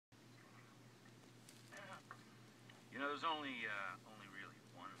there's only really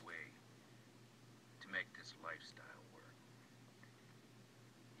one way to make this lifestyle work.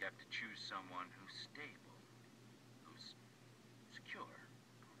 You have to choose someone who's stable, who's secure.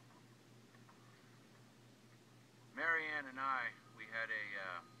 Marianne and I, we had a,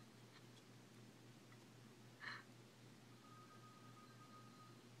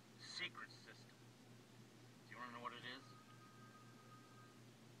 secret system. Do you want to know what it is?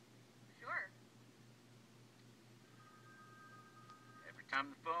 Sure. Every time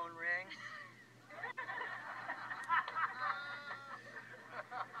the phone rings...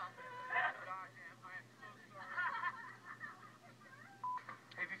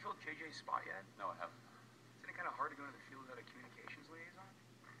 Hey, have you filled KJ's spot yet? No, I haven't. Isn't it kind of hard to go into the field without a communications liaison?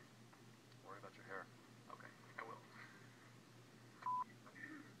 Worry about your hair. Okay, I will.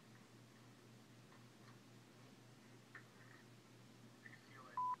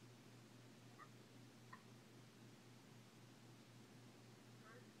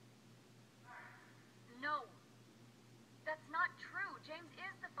 No. That's not true. James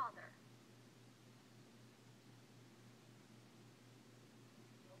is the father.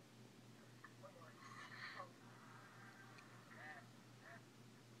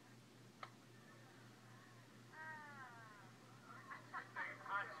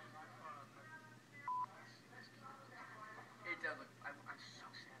 Hey, Dad, look, I'm so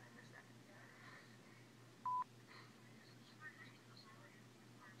sad I missed that.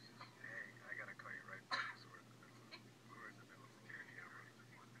 Hey, I gotta call you right back. So we're in the middle of security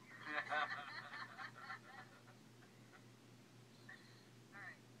operations. All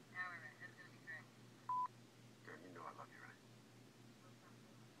right. Now we're ready. That's gonna be great. Darren, you know I love you, right?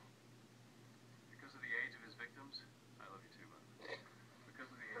 Because of the age of his victims, I love you too, bud. Because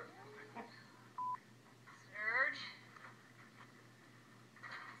of the age of his victims. Serge.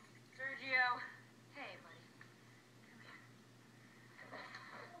 Sergio. Hey, buddy. Come here.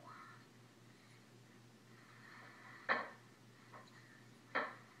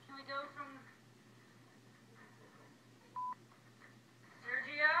 Can we go from...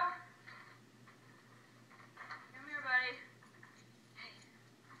 Sergio? Come here, buddy. Hey.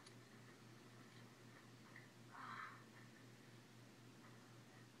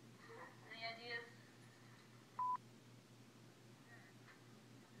 Any ideas?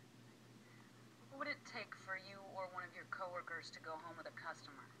 What would it take for you or one of your coworkers to go home with a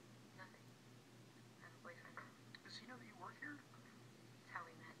customer? Nothing. I have a boyfriend. Does he know that you work here? That's how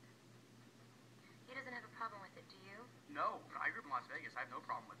we met. He doesn't have a problem with it, do you? No, I grew up in Las Vegas. I have no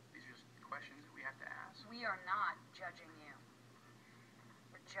problem with it. These are just questions that we have to ask. We are not judging you.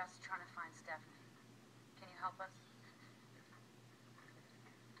 We're just trying to find Stephanie. Can you help us?